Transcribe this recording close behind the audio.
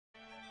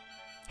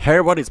Hey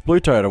everybody, it's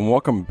BlueToad and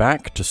welcome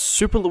back to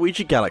Super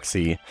Luigi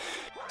Galaxy.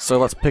 So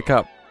let's pick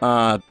up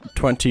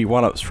 20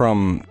 one-ups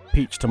from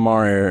Peach to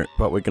Mario,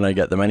 but we're gonna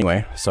get them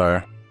anyway,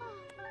 so...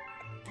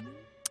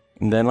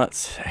 And then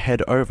let's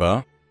head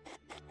over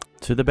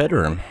to the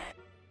bedroom.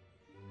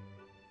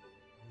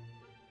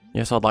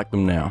 Yes, I'd like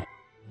them now.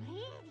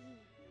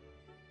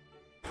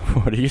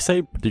 What did you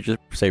say? Did you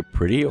say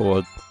pretty,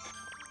 or...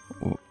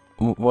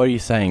 What are you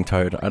saying,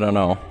 Toad? I don't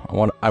know.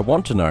 I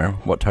want to know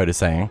what Toad is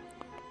saying.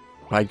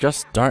 I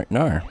just don't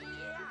know.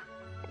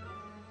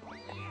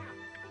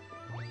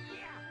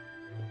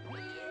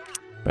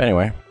 But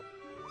anyway,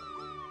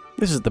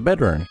 this is the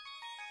bedroom.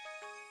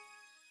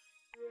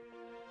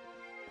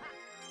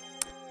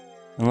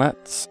 And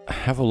let's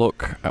have a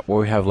look at what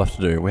we have left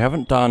to do. We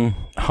haven't done...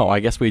 Oh, I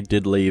guess we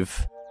did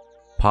leave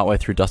partway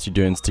through Dusty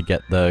Dunes to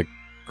get the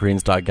Green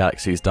Star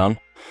Galaxies done.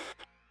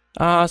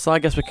 So I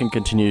guess we can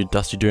continue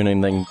Dusty Dune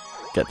and then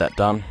get that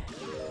done.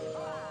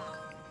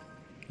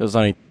 There's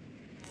only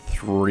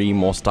 3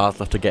 more stars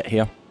left to get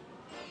here.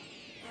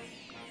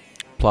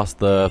 Plus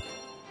the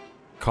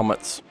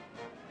comets.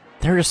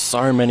 There are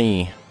so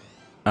many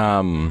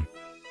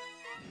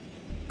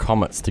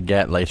comets to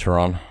get later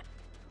on.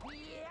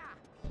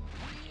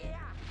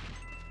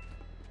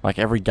 Like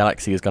every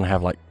galaxy is going to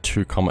have like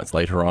 2 comets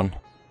later on.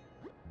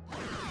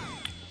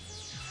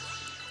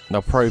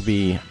 They'll probably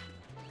be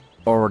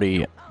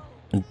already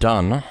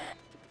done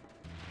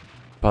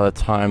by the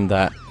time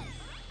that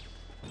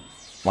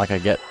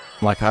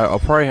I'll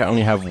probably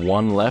only have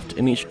 1 left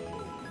in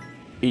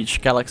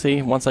each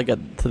galaxy once I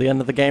get to the end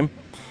of the game.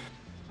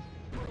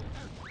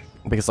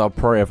 Because I'll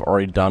probably have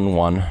already done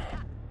one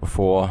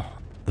before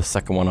the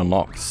second one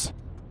unlocks.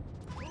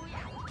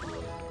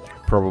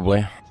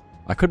 Probably.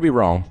 I could be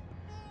wrong.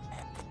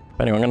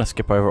 But anyway, I'm going to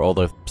skip over all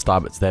the star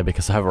bits there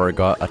because I have already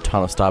got a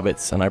ton of star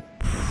bits and I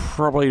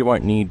probably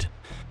won't need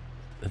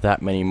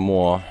that many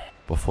more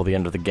before the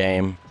end of the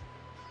game.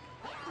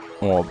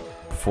 Or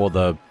before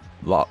the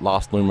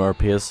last Luma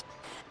appears.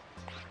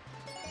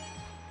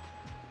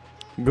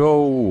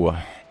 Go!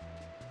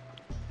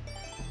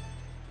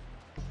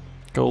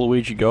 Go,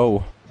 Luigi,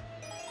 go!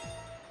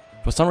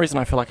 For some reason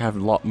I feel like I have a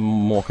lot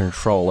more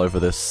control over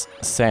this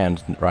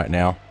sand right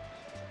now.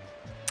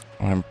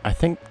 I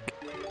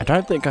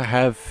don't think I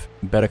have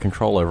better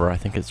control over it. I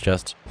think it's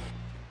just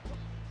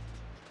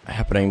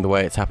happening the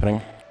way it's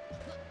happening.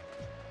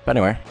 But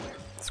anyway,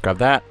 let's grab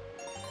that.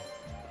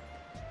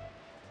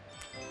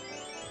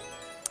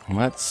 And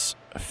let's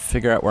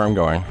figure out where I'm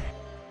going.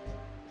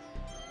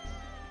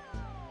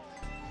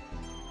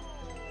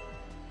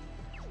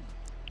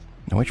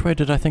 Now, which way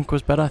did I think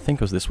was better? I think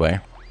it was this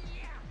way.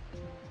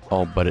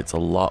 Oh, but it's a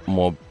lot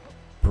more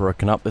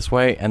broken up this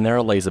way, and there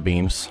are laser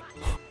beams.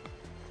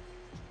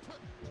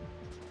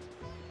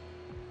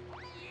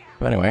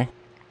 But anyway,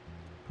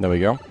 there we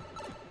go.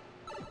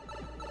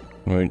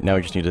 Now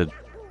we just need to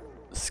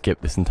skip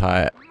this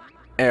entire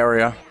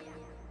area,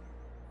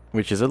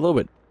 which is a little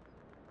bit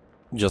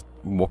just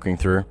walking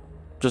through.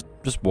 Just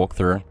walk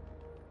through.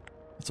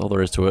 That's all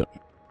there is to it.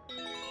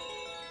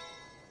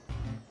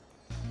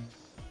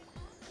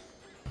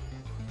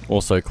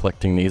 Also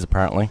collecting these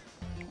apparently,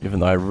 even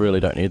though I really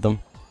don't need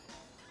them.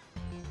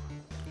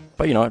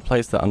 But you know, it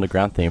plays the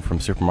underground theme from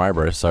Super Mario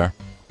Bros. So.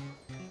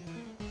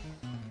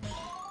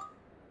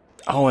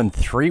 Oh, and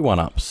 3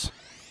 one-ups.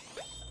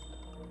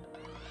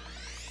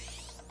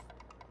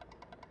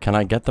 Can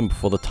I get them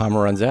before the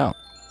timer runs out?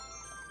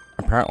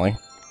 Apparently.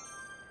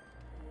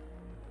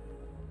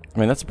 I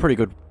mean, that's a pretty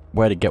good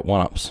way to get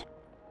one-ups.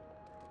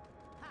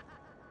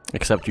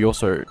 Except you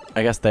also...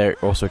 I guess they're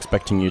also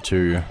expecting you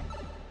to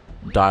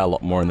die a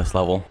lot more in this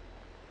level.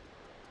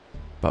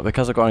 But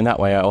because of going that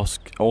way, I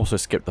also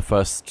skipped the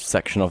first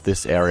section of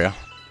this area.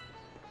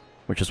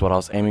 Which is what I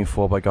was aiming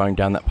for by going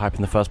down that pipe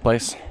in the first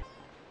place.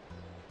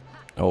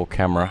 Oh,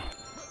 camera.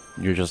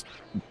 You're just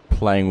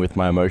playing with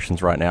my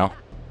emotions right now.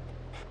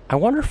 I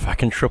wonder if I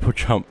can triple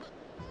jump.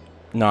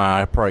 No,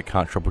 I probably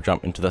can't triple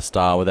jump into the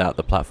star without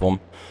the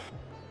platform.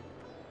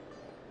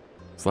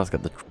 So let's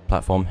get the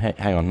platform. Hey,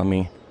 hang on, let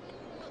me...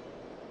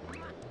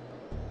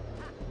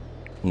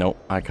 Nope,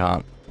 I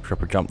can't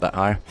triple jump that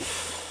high.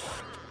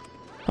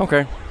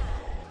 Okay.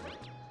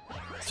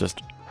 Let's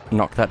just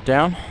knock that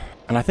down.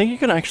 And I think you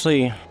can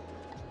actually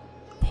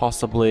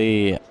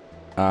possibly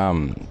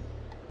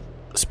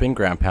spin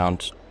ground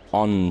pound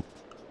on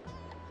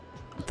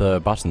the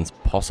buttons.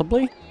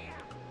 Possibly?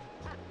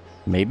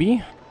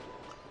 Maybe?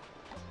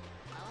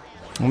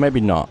 Or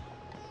maybe not.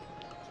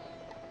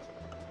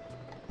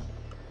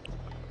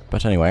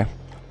 But anyway,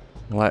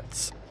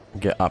 let's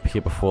get up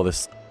here before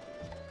this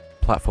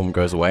platform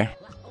goes away.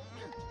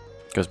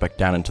 Goes back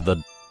down into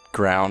the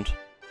ground.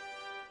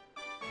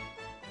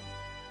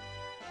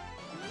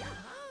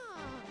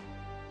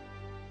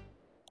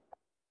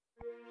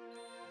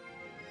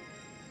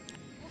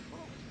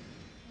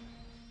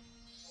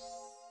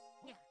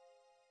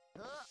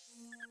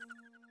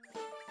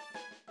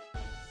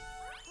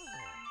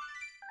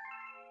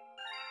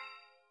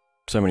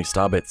 So many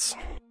star bits.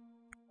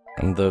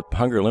 And the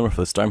hunger limit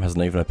for this dome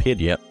hasn't even appeared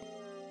yet.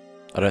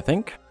 I don't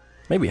think.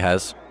 Maybe it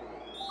has.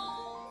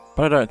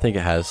 But I don't think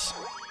it has.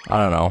 I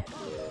don't know.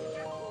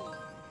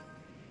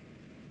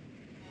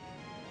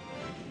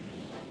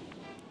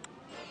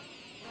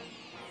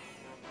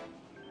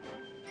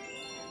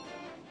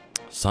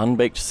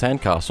 Sunbaked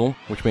sandcastle,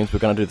 which means we're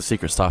going to do the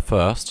secret star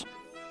first.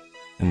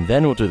 And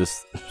then we'll do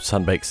this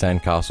sunbaked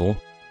sandcastle.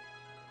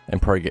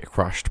 And probably get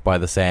crushed by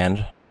the sand.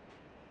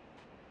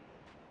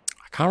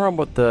 I can't remember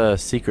what the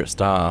secret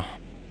star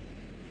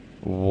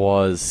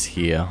was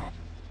here.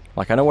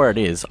 Like, I know where it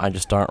is, I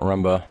just don't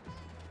remember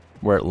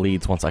where it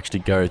leads once I actually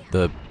go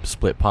the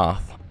split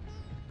path.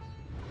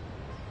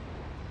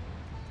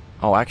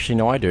 Oh, actually,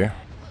 no, I do.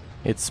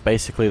 It's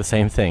basically the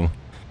same thing.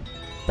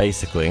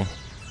 Basically.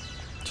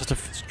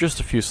 Just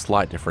a few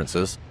slight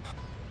differences.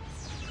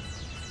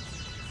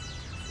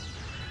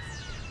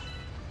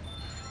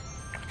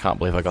 Can't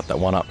believe I got that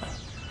one up.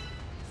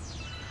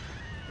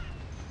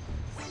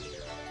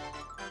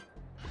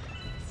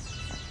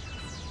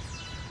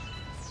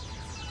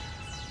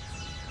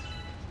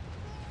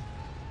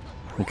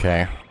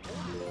 Okay.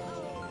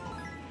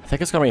 I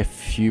think it's gonna be a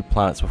few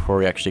planets before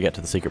we actually get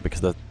to the secret,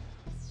 because the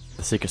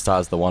secret star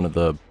is the one with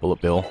the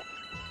bullet bill.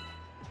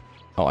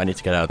 Oh, I need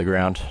to get out of the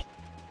ground.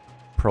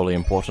 Probably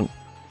important.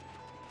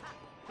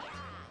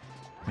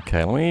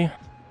 Okay,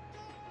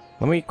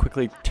 let me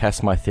quickly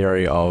test my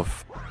theory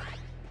of...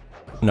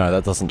 No,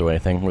 that doesn't do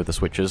anything with the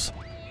switches.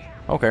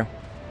 Okay.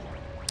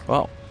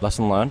 Well,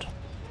 lesson learned.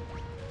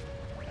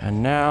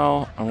 And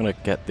now I'm gonna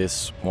get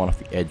this one off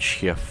the edge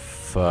here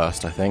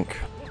first, I think.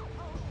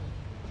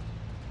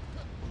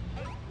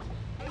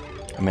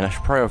 I mean, I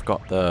should probably have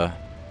got the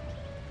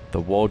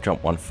wall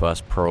jump one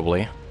first,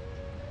 probably.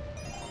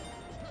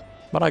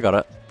 But I got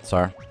it,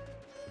 so...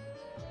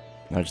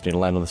 I just need to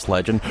land on this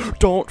ledge and...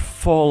 Don't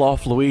fall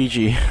off,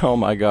 Luigi! Oh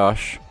my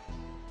gosh.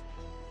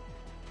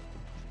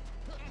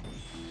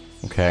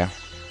 Okay.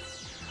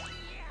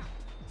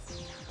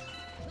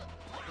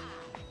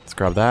 Let's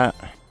grab that.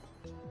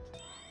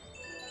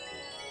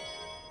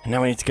 And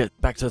now we need to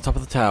get back to the top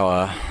of the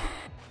tower.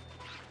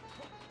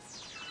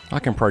 I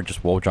can probably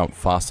just wall jump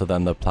faster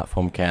than the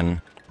platform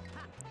can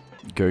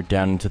go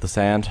down into the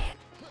sand.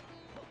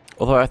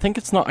 Although I think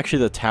it's not actually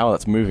the tower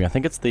that's moving, I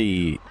think it's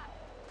the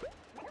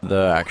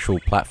actual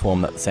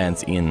platform that the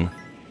sand's in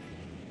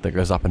that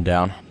goes up and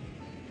down.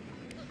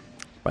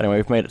 But anyway,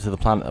 we've made it to the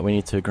planet that we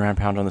need to ground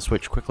pound on the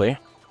switch quickly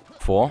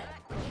for.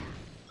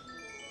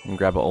 And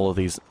grab all of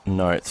these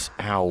notes.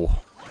 Ow.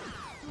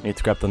 Need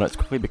to grab the notes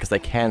quickly because they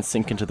can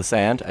sink into the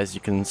sand, as you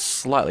can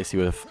slightly see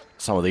with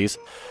some of these.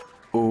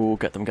 Ooh,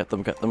 get them, get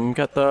them, get them,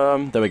 get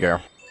them. There we go.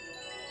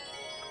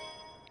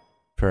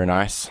 Very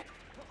nice.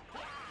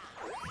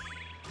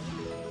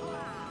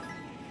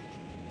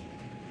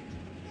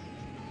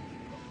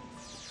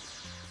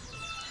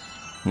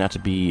 Now to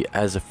be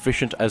as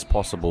efficient as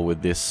possible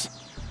with this,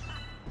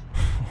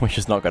 which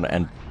is not going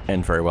to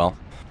end very well,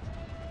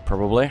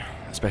 probably,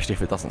 especially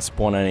if it doesn't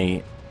spawn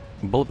any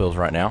bullet bills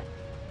right now.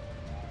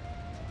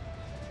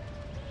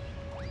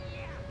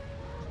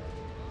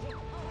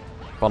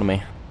 Follow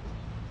me.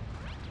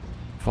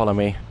 Follow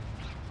me.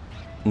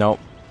 Nope.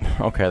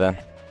 Okay then.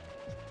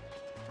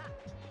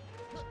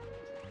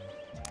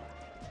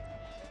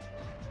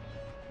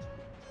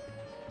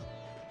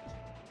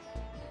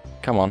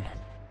 Come on.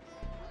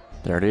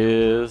 There it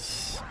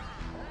is.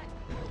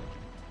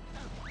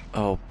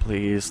 Oh,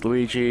 please,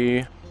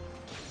 Luigi.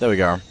 There we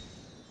go.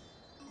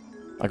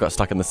 I got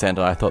stuck in the sand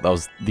and I thought that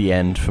was the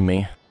end for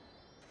me.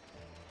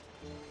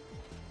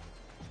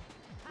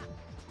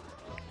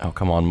 Oh,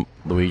 come on,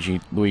 Luigi.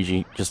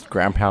 Luigi, just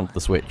ground pound the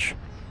switch.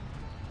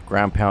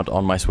 Ground pound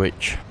on my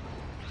switch.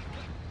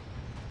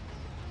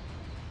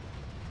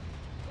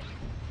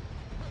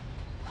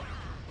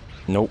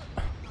 Nope.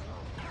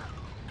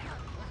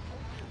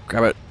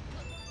 Grab it.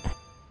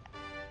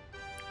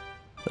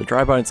 The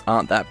dry bones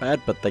aren't that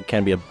bad, but they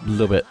can be a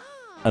little bit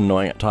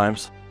annoying at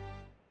times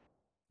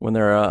when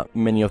there are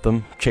many of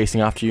them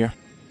chasing after you.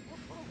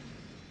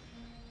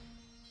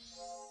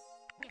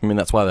 I mean,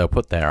 that's why they were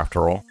put there,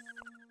 after all.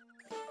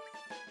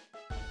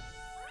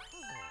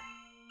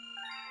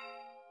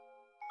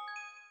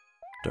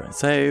 Don't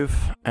save,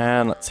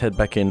 and let's head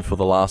back in for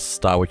the last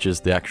star, which is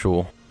the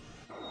actual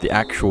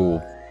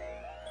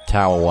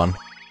tower one.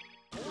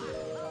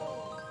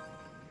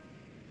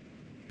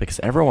 Because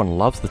everyone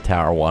loves the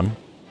tower one.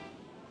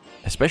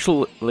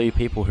 Especially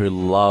people who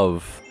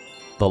love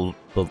the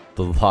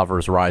lava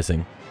is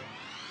rising.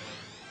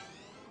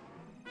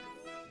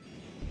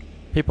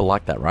 People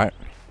like that, right?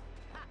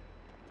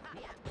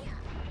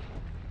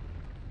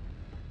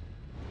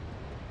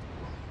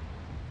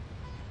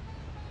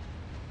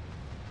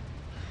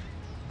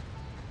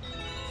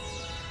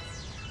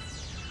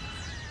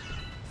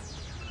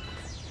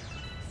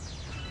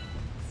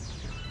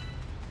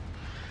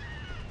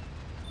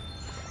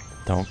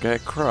 Don't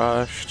get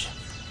crushed.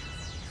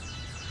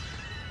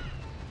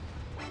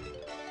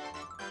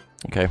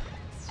 Okay,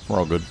 we're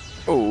all good.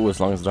 Oh,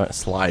 as long as I don't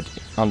slide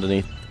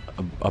underneath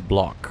a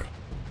block.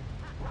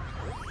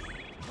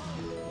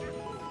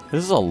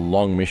 This is a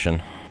long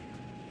mission,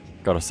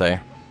 gotta say.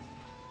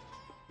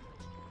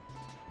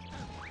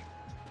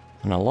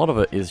 And a lot of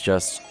it is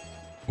just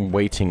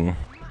waiting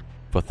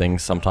for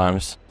things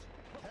sometimes.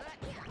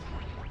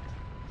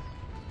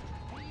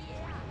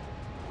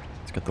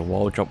 Let's get the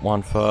wall jump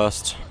one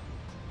first.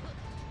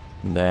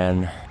 And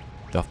then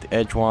the off the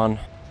edge one.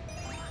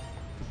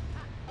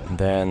 And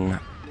then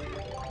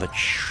the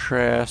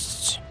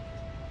chest.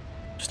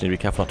 Just need to be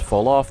careful not to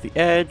fall off the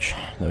edge.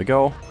 There we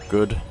go.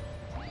 Good.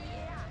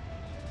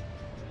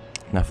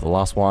 Now for the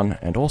last one.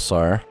 And also,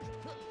 I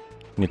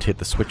need to hit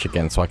the switch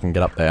again so I can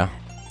get up there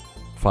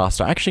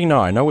faster. Actually, no.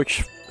 I know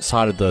which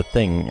side of the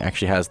thing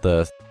actually has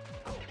the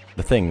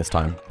thing this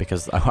time.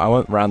 Because I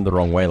went round the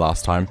wrong way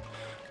last time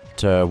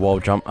to wall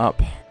jump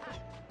up.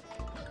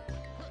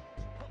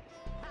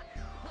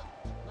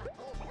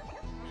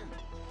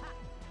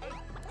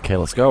 Okay,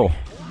 let's go.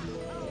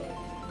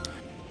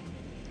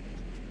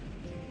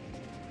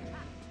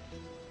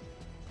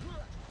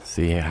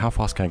 See, how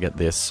fast can I get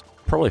this?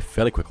 Probably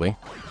fairly quickly.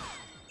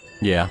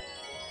 Yeah.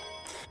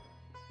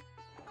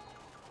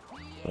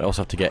 But I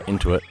also have to get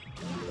into it.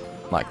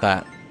 Like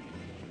that.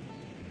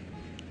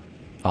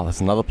 Oh,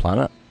 there's another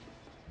planet.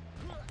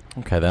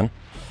 Okay then.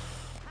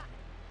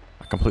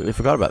 I completely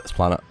forgot about this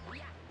planet.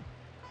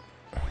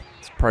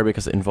 It's probably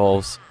because it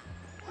involves...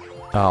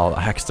 Oh,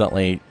 I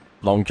accidentally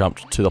long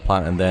jumped to the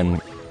planet and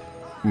then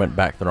went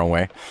back the wrong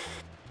way.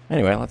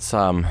 Anyway, let's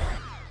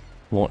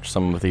launch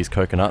some of these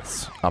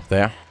coconuts up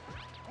there.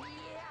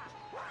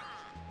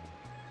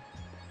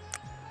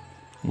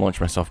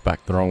 Launch myself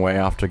back the wrong way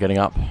after getting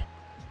up.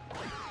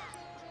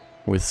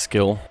 With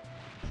skill.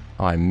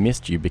 Oh, I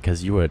missed you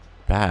because you were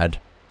bad.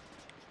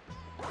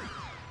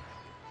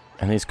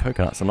 And these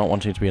coconuts are not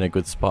wanting to be in a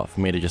good spot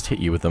for me to just hit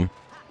you with them.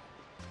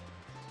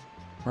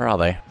 Where are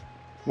they?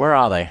 Where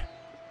are they?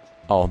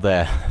 Oh,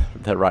 there.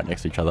 They're right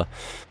next to each other.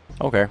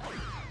 Okay.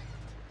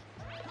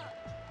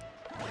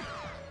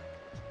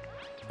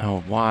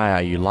 Oh, why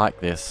are you like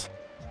this?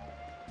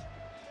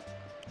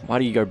 Why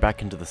do you go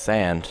back into the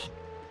sand?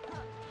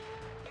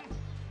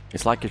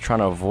 It's like you're trying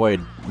to avoid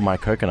my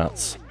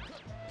coconuts.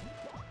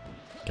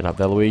 Get up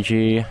there,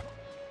 Luigi.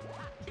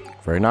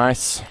 Very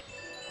nice.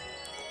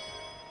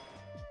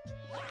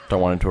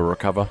 Don't want him to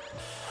recover.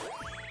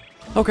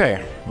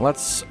 Okay,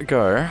 let's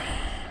go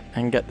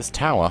and get this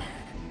tower.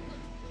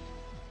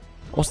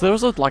 Also, there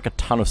was like a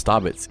ton of star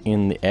bits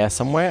in the air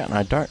somewhere, and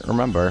I don't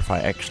remember if I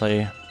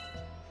actually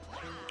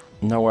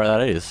know where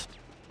that is.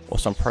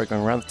 Also, I'm probably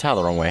going around the tower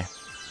the wrong way.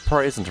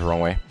 Probably isn't the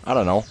wrong way. I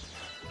don't know.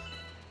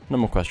 No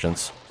more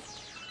questions.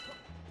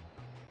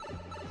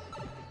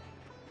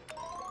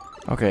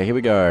 Okay, here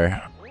we go.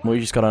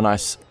 We just got a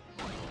nice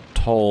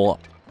tall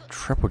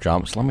triple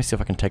jump, so let me see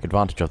if I can take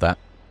advantage of that.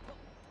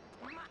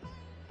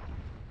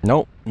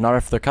 Nope, not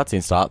if the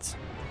cutscene starts.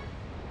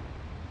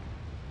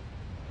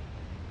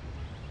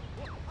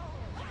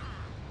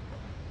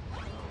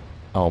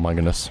 Oh my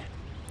goodness.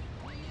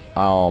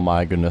 Oh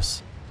my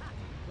goodness.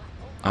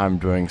 I'm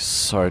doing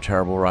so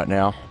terrible right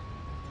now.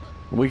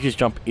 Luigi's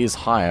jump is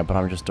higher, but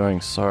I'm just doing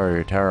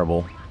so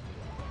terrible.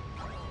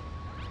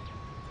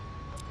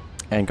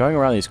 And going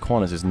around these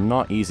corners is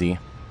not easy,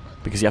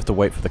 because you have to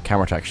wait for the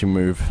camera to actually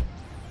move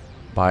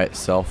by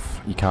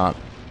itself. You can't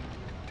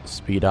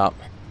speed up.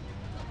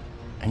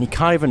 And you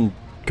can't even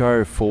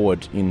go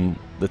forward in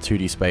the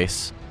 2D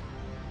space,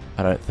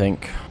 I don't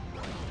think.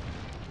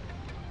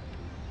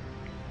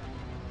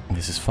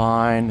 This is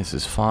fine, this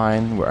is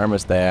fine. We're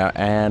almost there,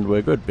 and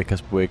we're good,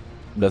 because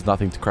there's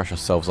nothing to crush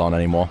ourselves on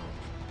anymore.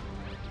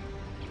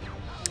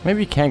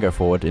 Maybe you can go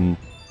forward in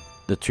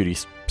the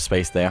 2D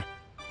space there.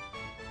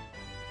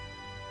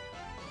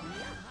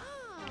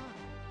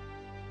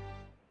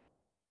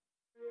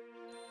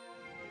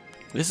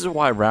 This is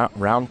why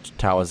round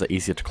towers are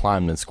easier to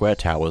climb than square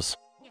towers.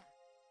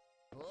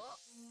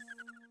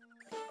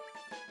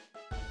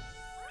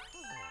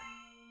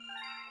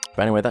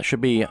 But anyway, that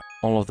should be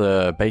all of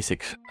the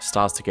basic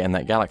stars to get in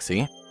that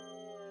galaxy.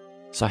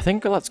 So I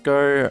think let's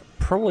go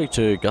probably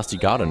to Gusty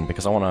Garden,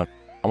 because I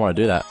wanna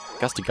do that.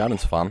 Gusty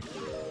Garden's fun.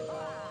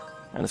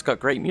 And it's got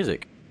great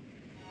music.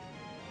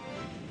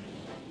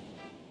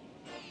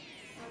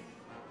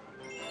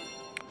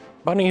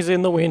 Bunnies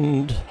in the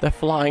wind, they're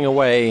flying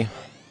away.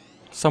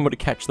 Somebody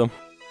catch them.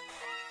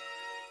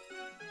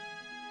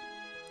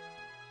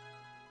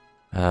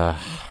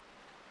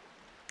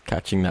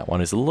 Catching that one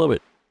is a little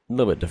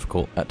bit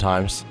difficult at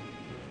times.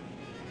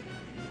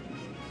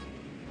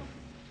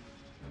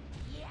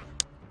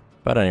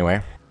 But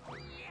anyway,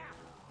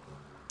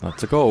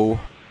 let's go.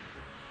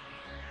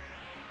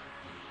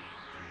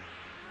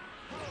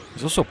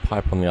 There's also a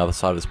pipe on the other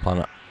side of this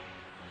planet.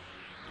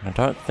 I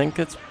don't think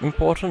it's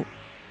important.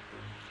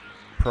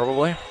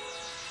 Probably.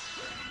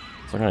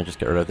 So I'm gonna just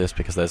get rid of this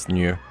because there's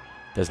new.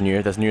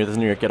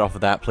 Get off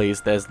of that,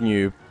 please. There's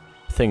new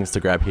things to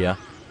grab here,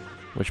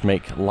 which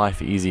make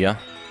life easier.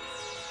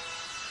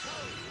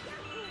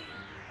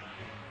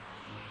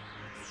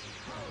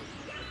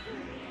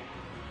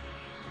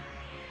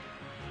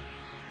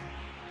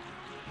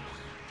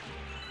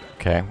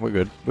 Okay, we're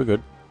good. We're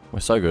good.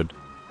 We're so good.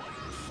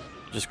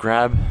 Just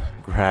grab.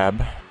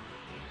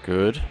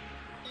 Good.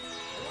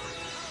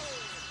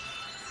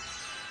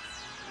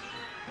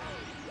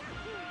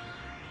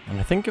 And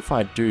I think if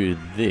I do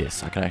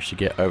this, I can actually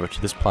get over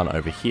to this planet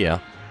over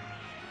here.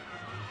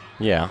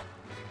 Yeah.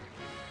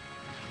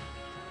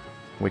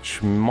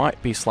 Which might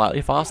be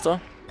slightly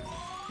faster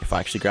if I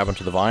actually grab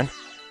onto the vine.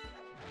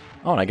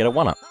 Oh, and I get a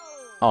 1-up.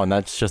 Oh, and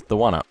that's just the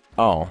 1-up.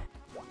 Oh.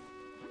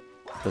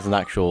 There's an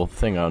actual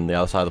thing on the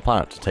other side of the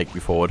planet to take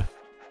you forward.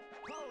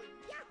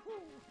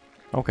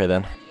 Okay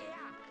then.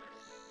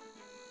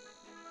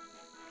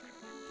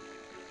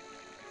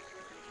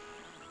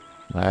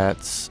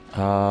 Let's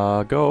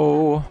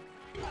go.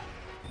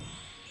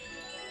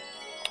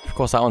 Of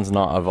course, that one's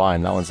not a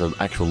vine. That one's an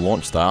actual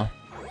launch star.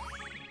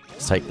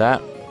 Let's take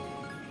that.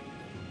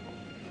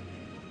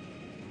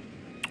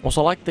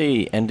 Also, I like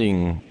the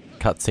ending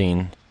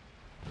cutscene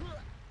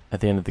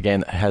at the end of the game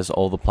that has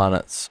all the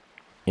planets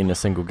in a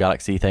single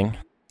galaxy thing.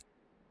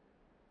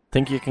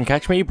 Think you can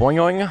catch me? Boing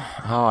boing?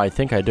 Oh, I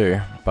think I do,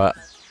 but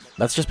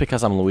that's just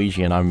because I'm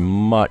Luigi and I'm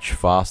much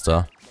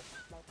faster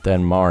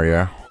than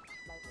Mario.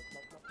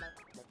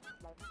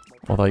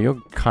 Although you're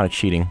kind of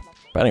cheating.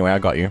 But anyway, I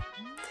got you.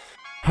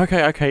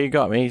 Okay, okay, you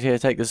got me. Here,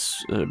 take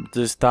this,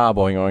 this star,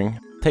 boing boing.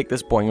 Take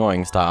this boing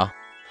boing star.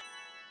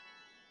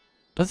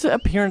 Does it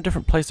appear in a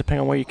different place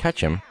depending on where you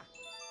catch him?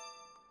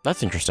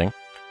 That's interesting.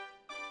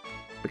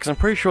 Because I'm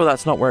pretty sure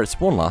that's not where it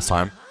spawned last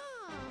time.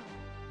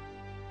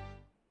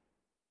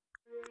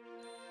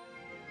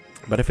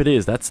 But if it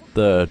is, that's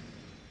the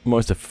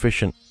most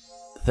efficient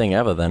thing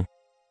ever then.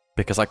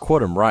 Because I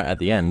caught him right at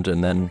the end,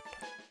 and then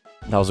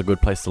that was a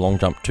good place to long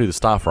jump to the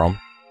star from.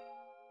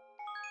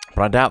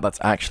 But I doubt that's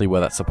actually where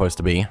that's supposed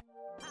to be.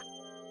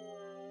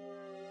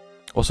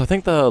 Also, I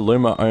think the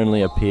Luma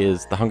only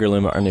appears, the Hungry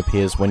Luma only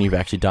appears when you've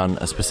actually done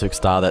a specific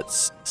star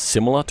that's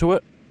similar to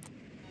it.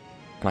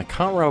 And I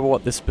can't remember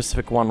what this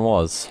specific one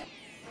was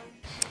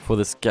for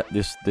this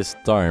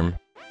dome.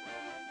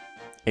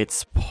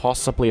 It's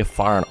possibly a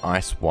fire and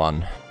ice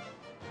one,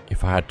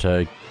 if I had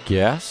to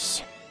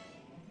guess.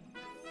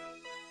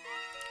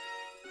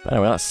 But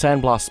anyway, that's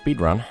Sandblast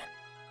speedrun.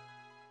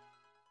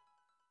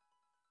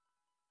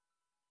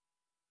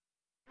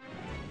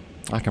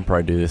 I can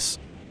probably do this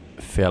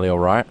fairly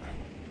alright.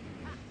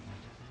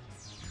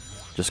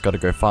 Just gotta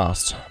go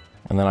fast.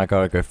 And then I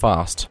gotta go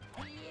fast.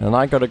 And then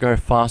I gotta go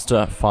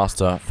faster,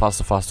 faster,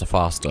 faster, faster,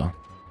 faster.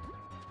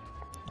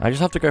 I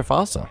just have to go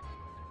faster.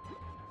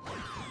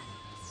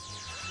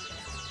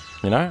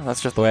 You know,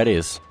 that's just the way it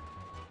is.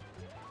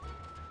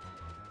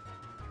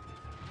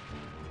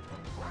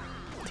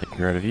 Take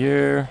you out of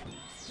view.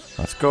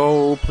 Let's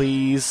go,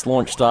 please.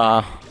 Launch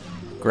star.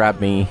 Grab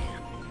me.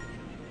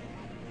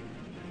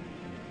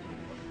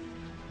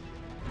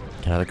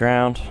 Get out of the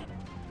ground.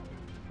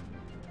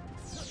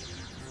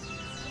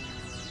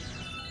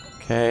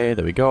 Okay,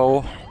 there we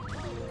go.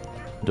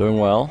 Doing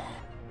well.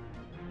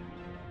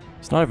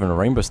 It's not even a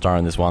rainbow star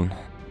in this one.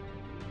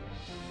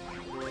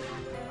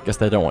 Guess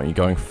they don't want you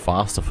going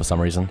faster for some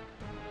reason.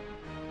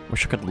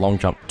 Wish I could long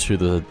jump to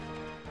the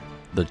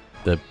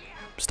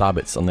star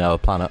bits on the other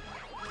planet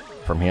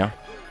from here.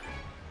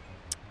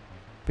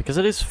 Because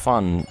it is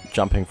fun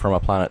jumping from a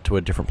planet to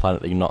a different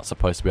planet that you're not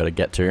supposed to be able to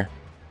get to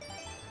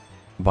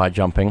by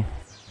jumping.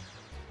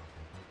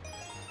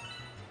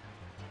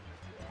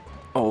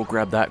 Oh,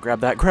 grab that, grab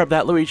that, grab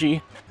that,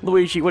 Luigi!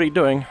 Luigi, what are you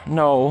doing?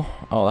 No.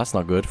 Oh, that's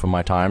not good for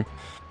my time.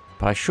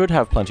 But I should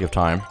have plenty of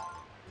time.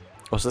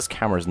 Also, this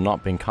camera's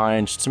not being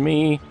kind to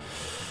me.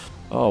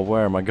 Oh,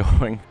 where am I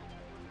going?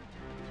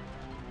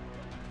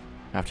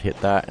 I have to hit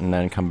that and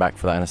then come back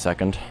for that in a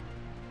second.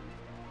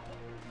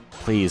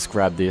 Please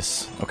grab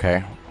this.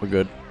 Okay, we're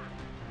good.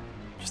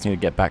 Just need to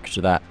get back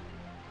to that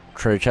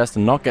treasure chest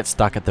and not get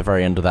stuck at the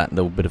very end of that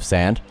little bit of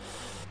sand.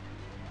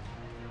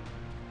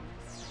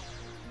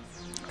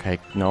 Okay,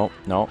 no,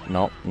 no,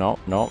 no, no,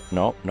 no,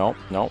 no, no,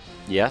 no.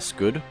 Yes,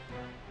 good.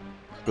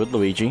 Good,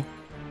 Luigi.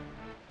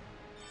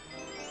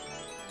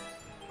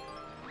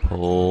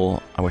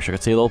 Pull. I wish I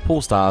could see little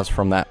pool stars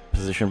from that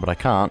position, but I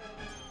can't.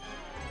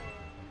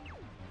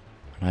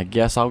 I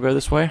guess I'll go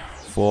this way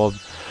for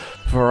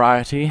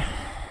variety.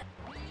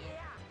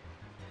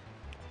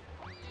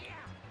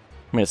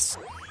 I mean, it's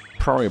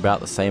probably about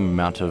the same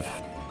amount of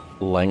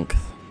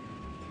length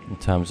in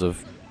terms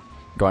of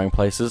going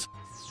places.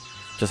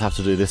 Just have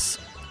to do this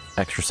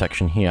extra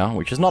section here,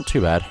 which is not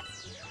too bad.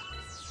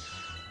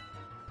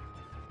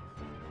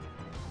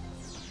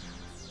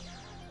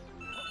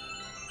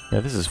 Yeah,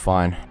 this is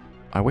fine.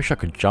 I wish I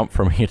could jump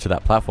from here to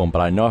that platform,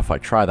 but I know if I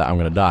try that, I'm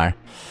gonna die.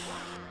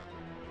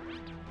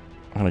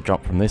 I'm gonna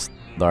jump from this,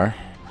 though.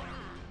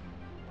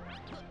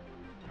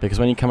 Because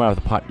when you come out of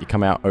the pipe, you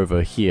come out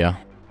over here.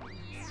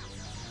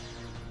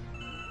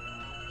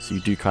 So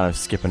you do kind of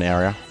skip an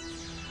area.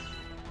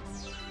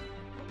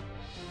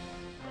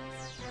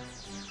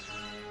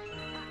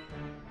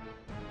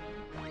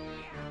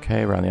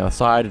 Okay, around the other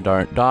side, and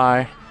don't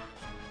die.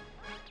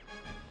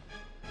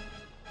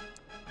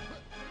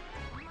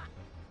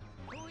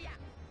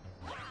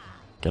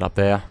 Get up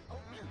there.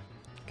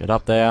 Get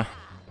up there.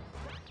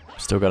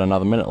 Still got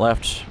another minute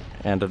left,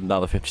 and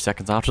another 50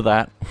 seconds after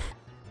that.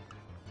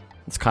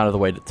 It's kind of the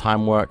way that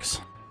time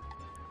works.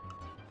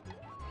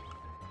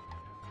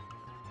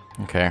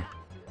 Okay.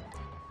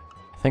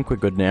 I think we're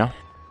good now.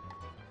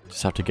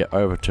 Just have to get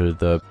over to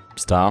the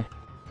star.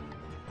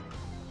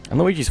 And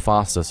Luigi's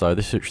faster, so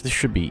this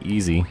should be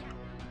easy.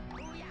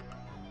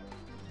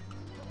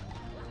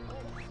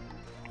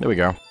 There we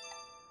go.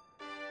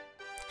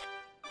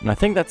 And I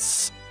think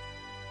that's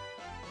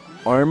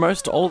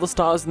almost all the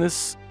stars in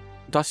this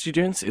Dusty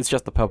Dunes. It's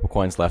just the purple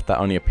coins left that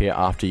only appear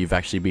after you've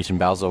actually beaten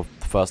Bowser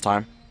the first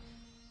time.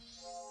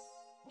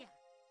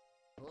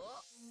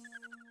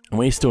 And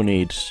we still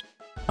need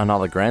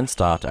another Grand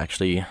Star to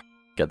actually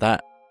get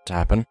that to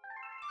happen.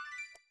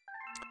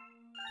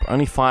 But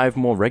only 5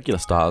 more regular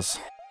stars.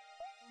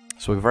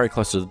 So we're very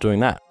close to doing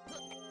that.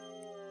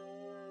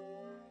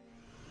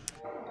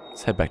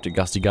 Let's head back to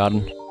Gusty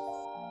Garden.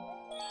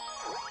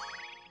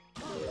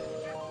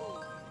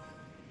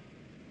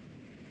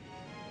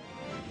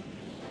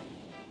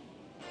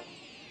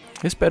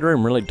 This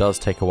bedroom really does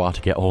take a while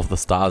to get all of the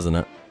stars in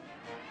it.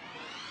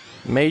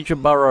 Major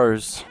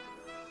Burrows.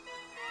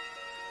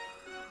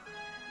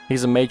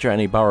 He's a major and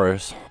he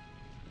burrows.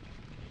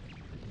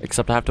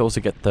 Except I have to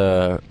also get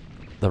the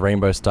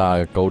Rainbow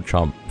Star Gold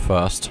Chomp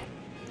first.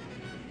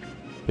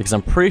 Because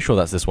I'm pretty sure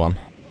that's this one.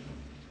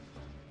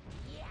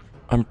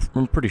 I'm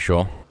pretty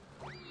sure.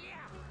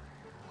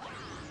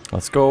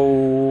 Let's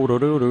go. Do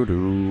do do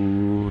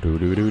do do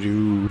do do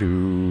do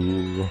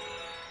do.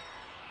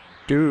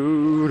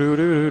 Do do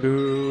do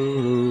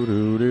do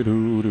do do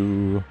do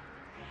do.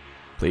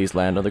 Please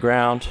land on the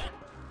ground.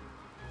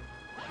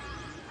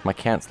 My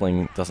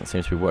cancelling doesn't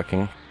seem to be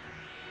working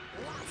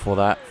for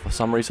that for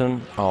some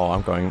reason. Oh,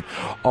 I'm going.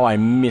 Oh, I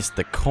missed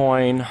the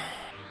coin.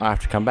 I have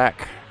to come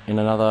back in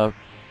another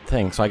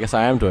thing. So I guess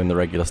I am doing the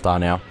regular star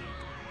now.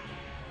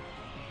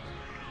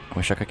 I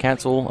wish I could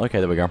cancel. Okay,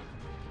 there we go.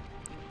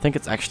 I think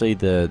it's actually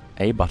the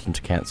A button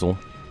to cancel.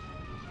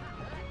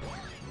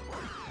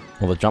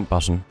 Or the jump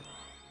button.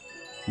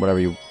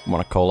 Whatever you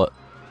want to call it.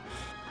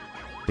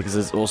 Because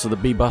there's also the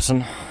B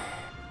button.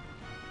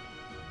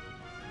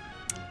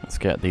 Let's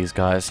get these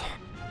guys.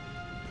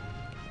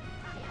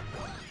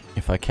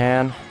 If I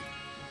can.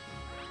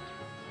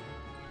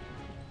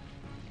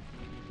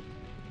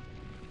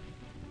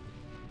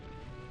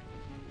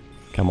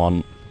 Come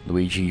on,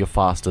 Luigi, you're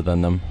faster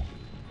than them.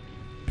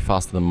 You're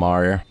faster than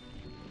Mario.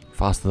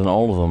 Faster than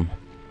all of them.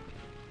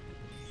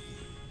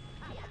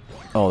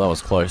 Oh, that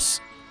was close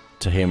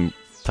to him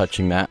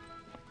touching that.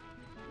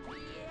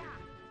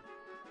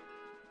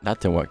 That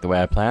didn't work the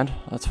way I planned.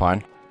 That's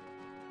fine.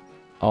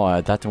 Oh,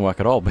 that didn't work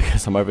at all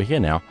because I'm over here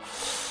now.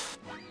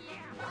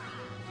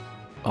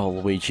 Oh,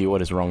 Luigi,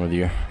 what is wrong with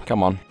you?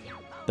 Come on.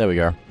 There we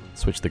go.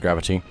 Switch the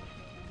gravity.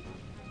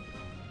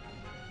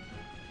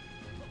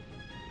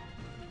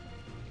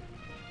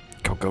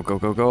 Go, go, go,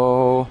 go,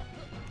 go.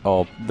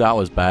 Oh, that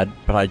was bad.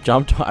 But I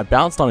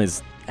bounced on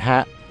his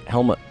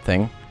helmet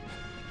thing.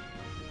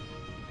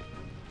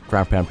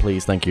 Ground pound,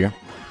 please. Thank you.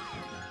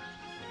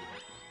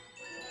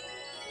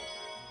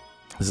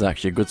 This is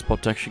actually a good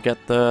spot to actually get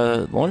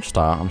the launch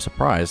star. I'm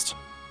surprised.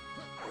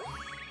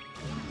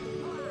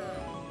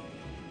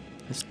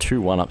 There's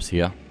 2 1-ups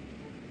here.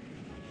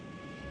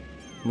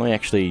 Let me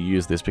actually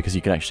use this because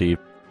you can actually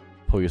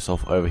pull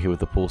yourself over here with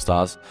the pool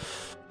stars.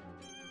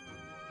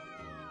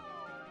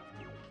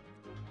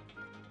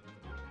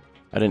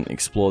 I didn't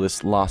explore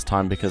this last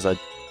time because I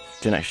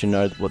didn't actually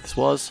know what this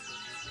was.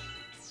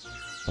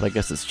 But I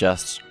guess it's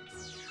just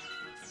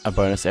a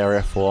bonus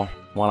area for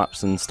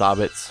 1-ups and star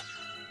bits.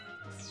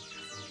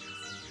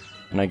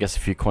 And I guess a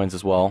few coins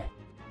as well.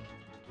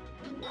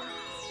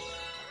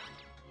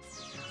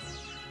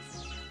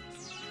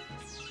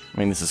 I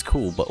mean, this is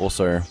cool, but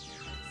also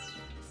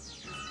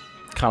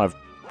kind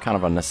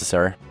of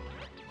unnecessary.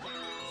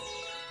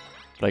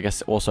 But I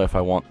guess also if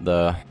I want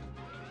the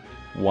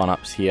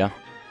 1-ups here,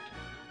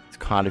 it's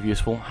kind of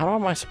useful. How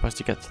am I supposed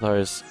to get to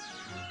those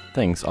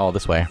things? Oh,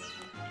 this way.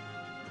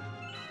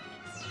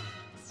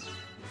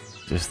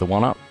 Is this the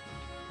 1-up?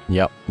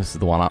 Yep, this is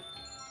the 1-up.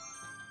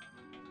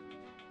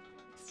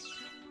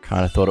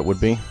 Kind of thought it would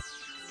be.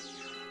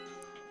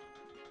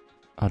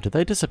 Oh, did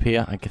they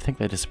disappear? I think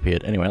they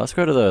disappeared. Anyway, let's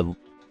go to the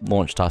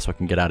launch star so I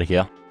can get out of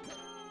here.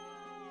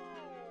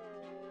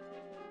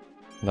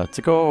 Let's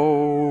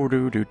go.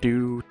 Do do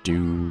do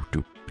do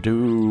do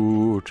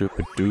do do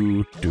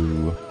do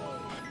do.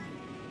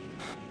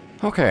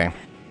 Okay.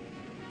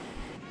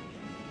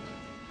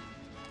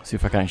 See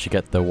if I can actually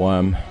get the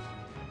worm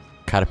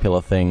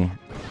caterpillar thing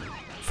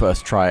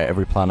first try at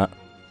every planet,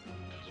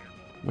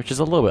 which is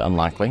a little bit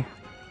unlikely.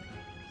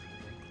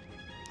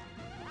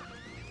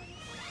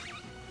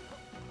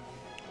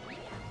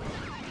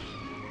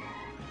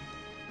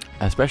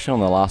 Especially on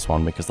the last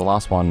one, because the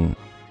last one,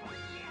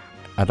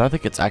 I don't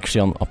think it's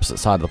actually on the opposite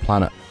side of the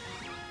planet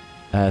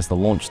as the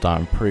launch star.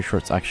 I'm pretty sure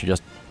it's actually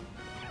just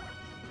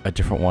a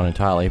different one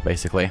entirely,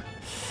 basically.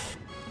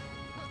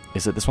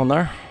 Is it this one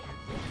there?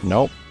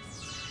 Nope.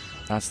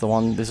 That's the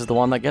one, this is the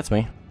one that gets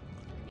me.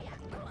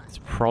 It's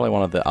probably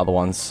one of the other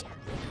ones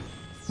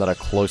that are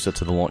closer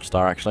to the launch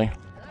star, actually.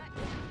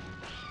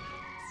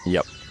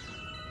 Yep.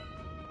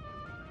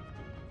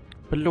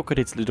 But look at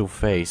its little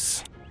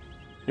face.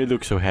 It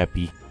looks so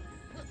happy.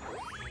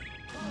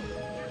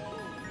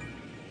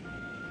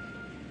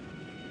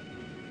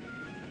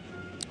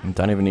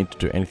 Don't even need to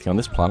do anything on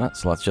this planet,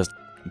 so let's just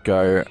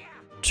go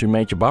to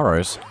Major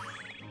Burrows.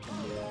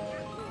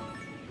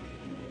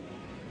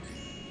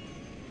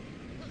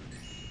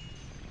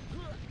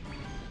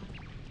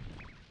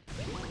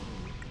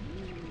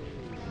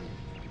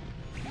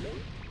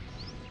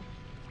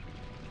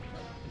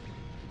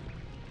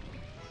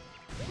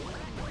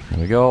 Here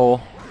we go.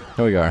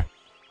 Here we go.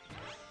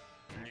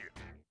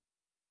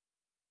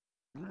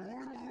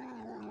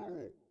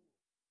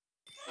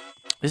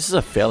 This is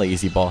a fairly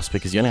easy boss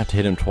because you only have to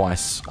hit him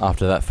twice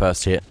after that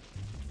first hit.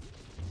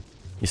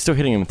 You're still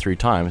hitting him 3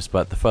 times,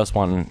 but the first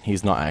one,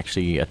 he's not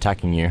actually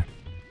attacking you.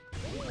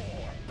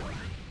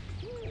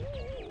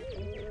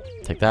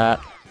 Take that.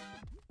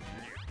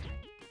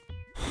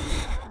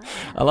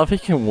 I love he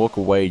can walk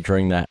away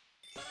during that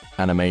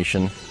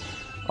animation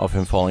of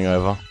him falling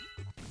over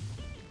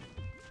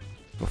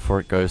before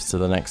it goes to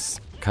the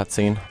next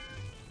cutscene.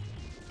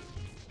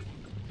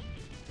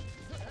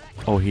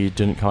 Oh, he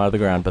didn't come out of the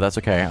ground, but that's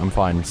okay. I'm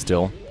fine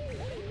still.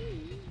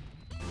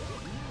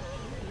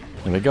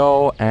 Here we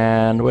go,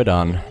 and we're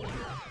done.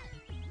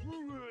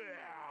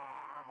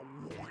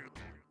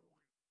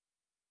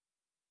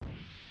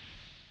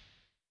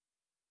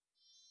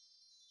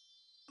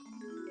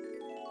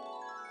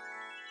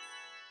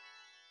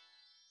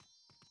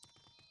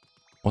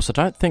 Also,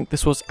 don't think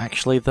this was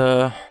actually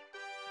the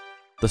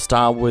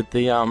star with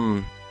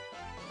the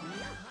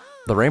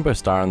rainbow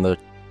star and the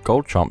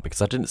gold chomp,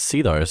 because I didn't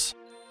see those.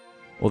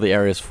 Or the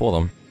areas for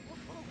them.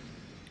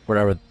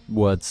 Whatever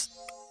words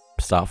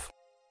stuff.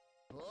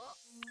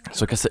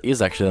 So I guess it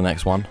is actually the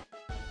next one.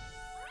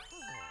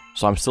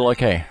 So I'm still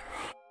okay.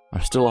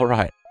 I'm still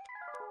alright.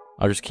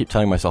 I'll just keep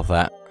telling myself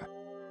that.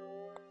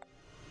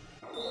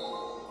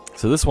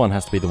 So this one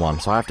has to be the one.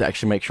 So I have to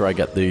actually make sure I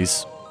get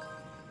these...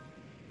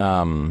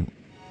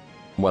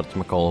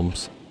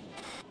 whatchamacallums.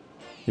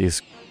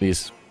 These...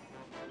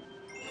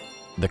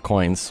 the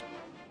coins.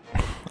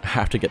 I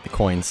have to get the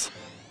coins.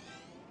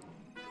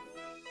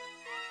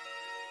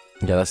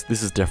 Yeah,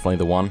 this is definitely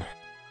the one.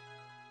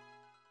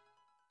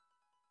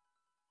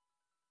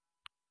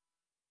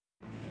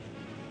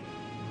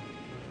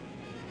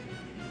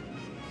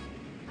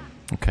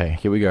 Okay,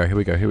 here we go, here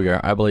we go, here we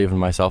go. I believe in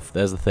myself.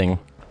 There's the thing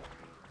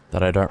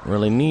that I don't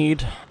really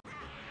need.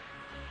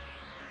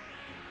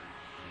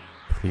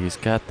 Please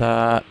get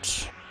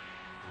that.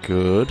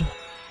 Good.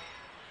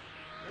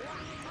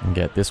 And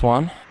get this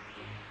one.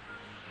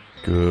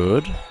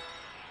 Good.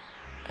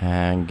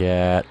 And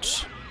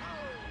get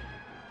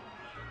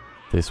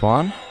this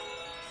one.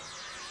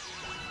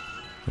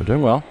 We're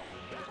doing well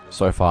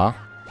so far.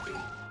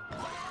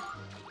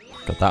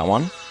 Got that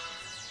one.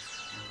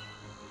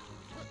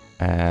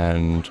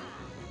 And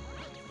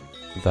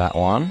that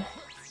one.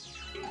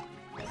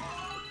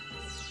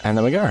 And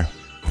there we go.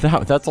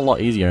 That's a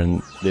lot easier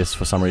in this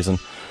for some reason.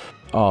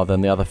 Oh, than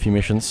the other few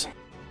missions.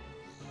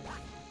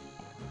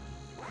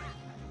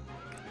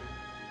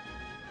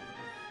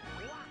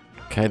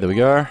 Okay, there we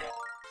go.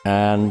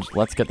 And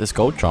let's get this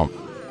gold chomp.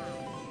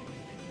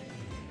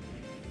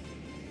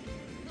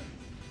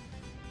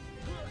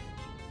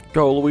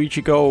 Go,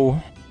 Luigi,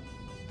 go!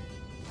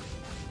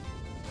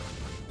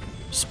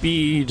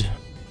 Speed!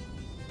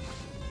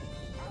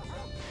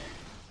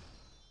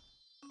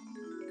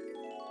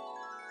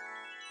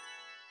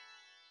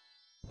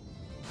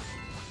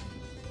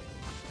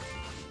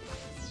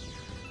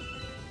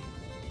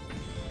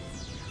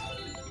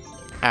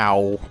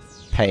 Ow.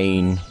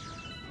 Pain.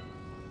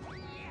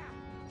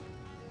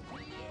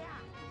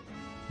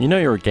 You know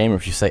you're a gamer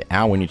if you say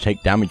ow when you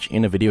take damage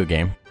in a video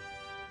game.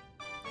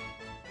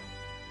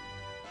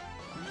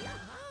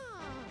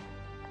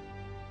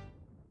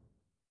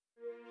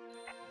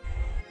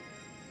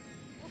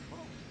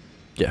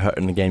 Get hurt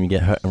in the game, you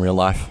get hurt in real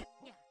life.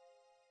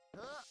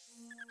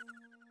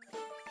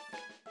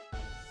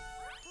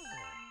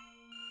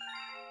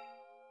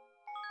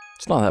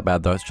 It's not that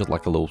bad though, it's just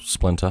like a little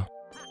splinter.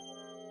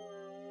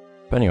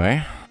 But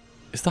anyway,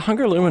 is the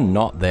Hunger Luma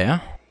not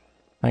there?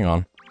 Hang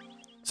on.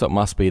 So it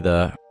must be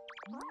the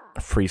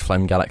Freeze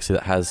Flame Galaxy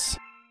that has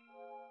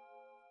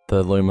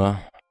the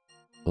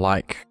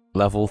Luma-like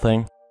level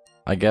thing,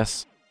 I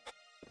guess.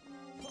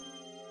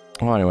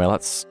 Well, anyway,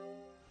 let's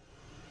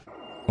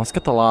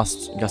get the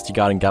last Gusty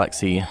Garden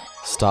Galaxy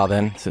star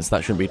then, since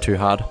that shouldn't be too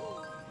hard.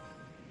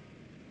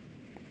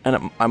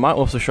 And I might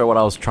also show what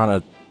I was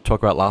trying to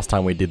talk about last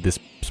time we did this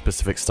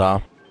specific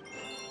star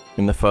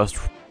in the first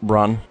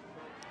run.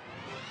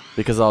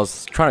 Because I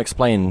was trying to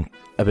explain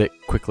a bit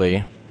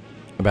quickly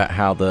about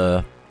how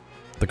the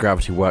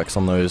gravity works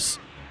on those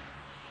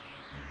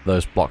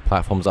block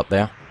platforms up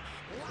there.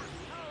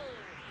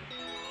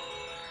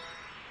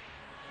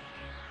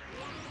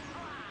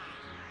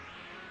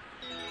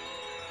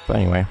 But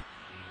anyway.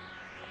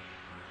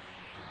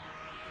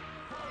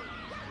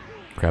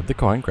 Grab the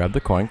coin, grab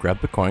the coin,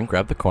 grab the coin,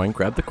 grab the coin,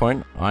 grab the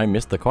coin. I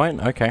missed the coin?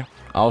 Okay.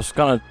 I was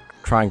gonna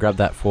try and grab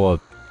that so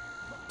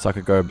I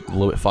could go a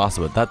little bit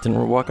faster, but that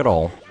didn't work at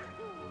all.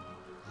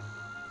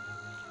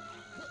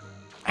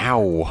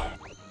 Ow.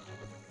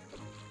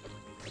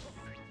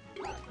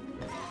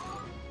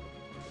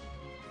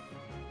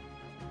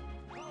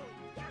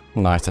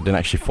 Nice, I didn't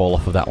actually fall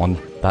off of that one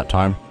that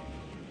time.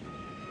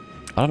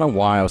 I don't know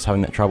why I was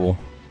having that trouble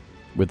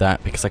with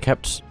that, because I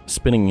kept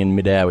spinning in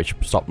midair, which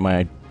stopped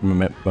my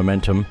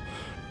momentum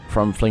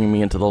from flinging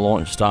me into the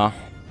launch star.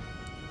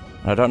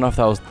 I don't know if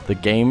that was the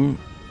game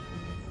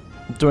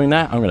doing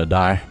that, I'm gonna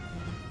die,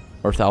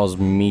 or if that was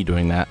me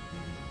doing that.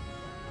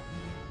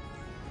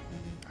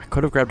 I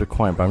could have grabbed a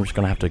coin, but I'm just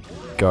gonna have to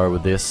go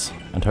with this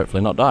and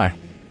hopefully not die.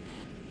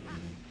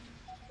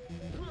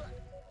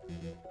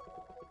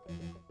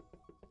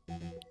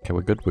 Okay,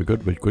 we're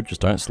good,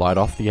 just don't slide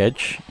off the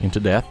edge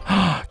into death.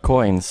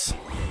 Coins!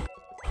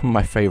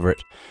 My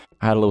favorite.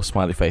 I had a little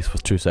smiley face for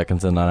 2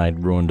 seconds and then I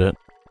ruined it.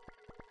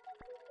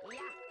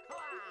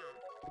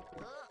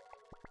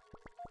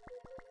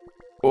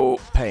 Oh,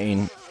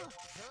 pain.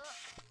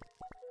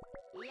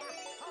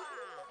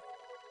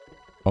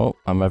 Oh,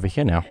 I'm over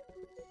here now.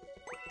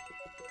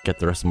 Get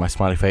the rest of my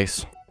smiley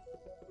face.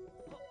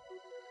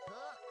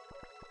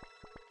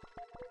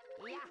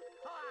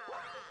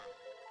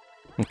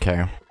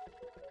 Okay.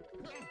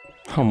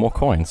 Oh, more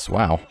coins.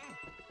 Wow.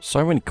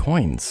 So many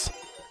coins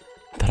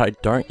that I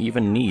don't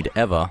even need,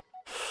 ever.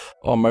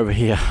 Oh, I'm over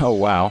here. Oh,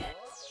 wow.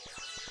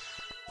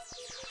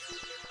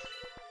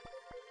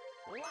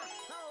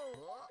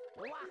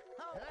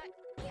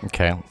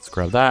 Okay, let's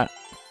grab that.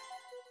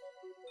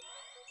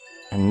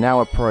 And now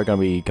we're probably going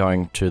to be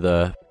going to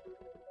the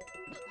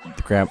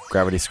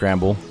gravity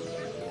scramble,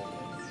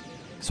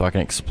 so I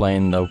can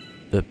explain the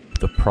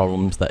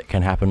problems that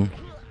can happen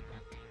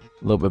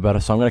a little bit better.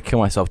 So I'm going to kill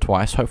myself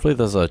twice. Hopefully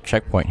there's a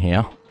checkpoint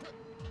here.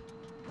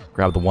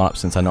 Grab the 1-up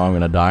since I know I'm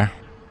going to die.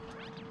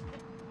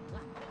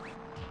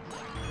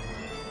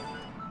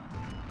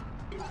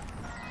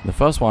 The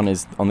first one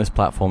is on this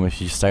platform. If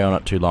you stay on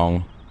it too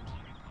long,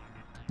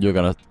 you're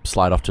going to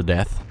slide off to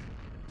death.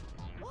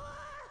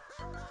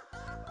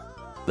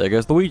 There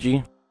goes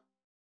Luigi.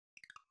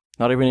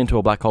 Not even into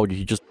a black hole,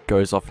 he just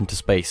goes off into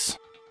space.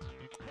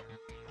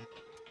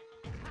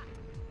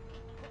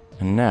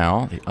 And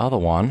now, the other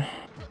one.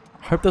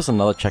 I hope there's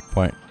another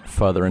checkpoint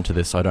further into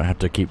this so I don't have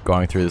to keep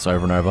going through this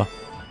over and over.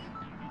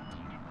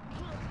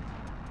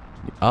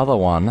 The other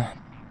one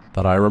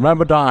that I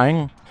remember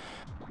dying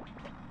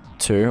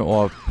to,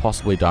 or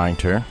possibly dying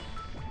to.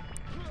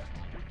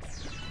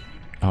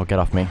 Oh, get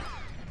off me.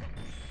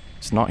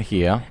 It's not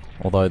here,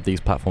 although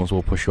these platforms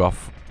will push you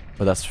off,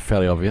 but that's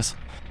fairly obvious.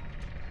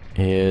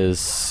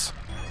 Is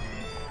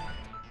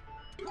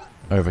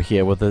over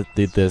here, with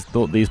there's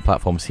these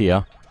platforms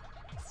here,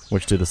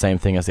 which do the same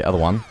thing as the other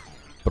one.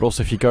 But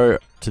also if you go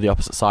to the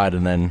opposite side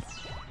and then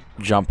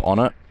jump on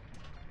it,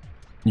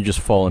 you just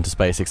fall into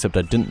space, except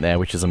I didn't there,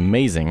 which is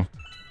amazing.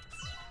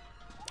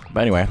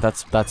 But anyway,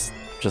 that's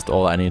just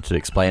all I needed to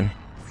explain.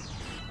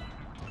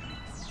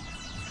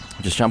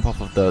 Just jump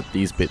off of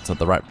these bits at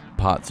the right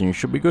parts and you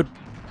should be good.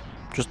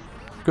 Just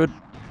good,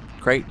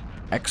 great,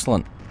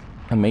 excellent,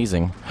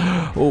 amazing.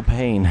 Oh,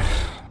 pain.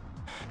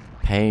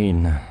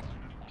 Pain.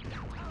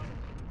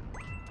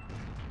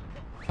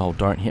 Oh,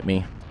 don't hit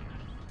me.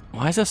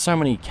 Why is there so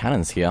many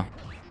cannons here?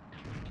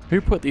 Who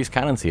put these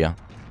cannons here?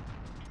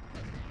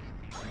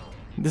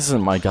 This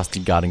isn't my Gusty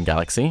Garden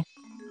Galaxy.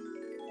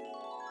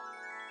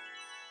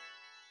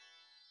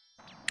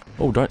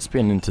 Oh, don't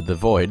spin into the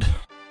void.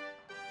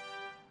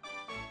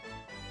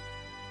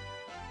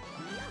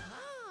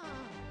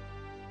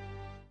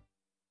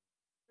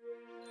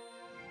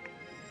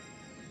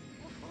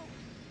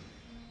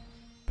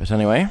 But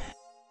anyway,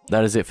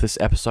 that is it for this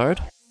episode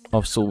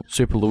of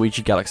Super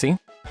Luigi Galaxy.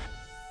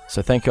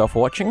 So thank you all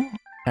for watching,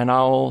 and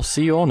I'll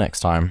see you all next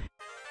time.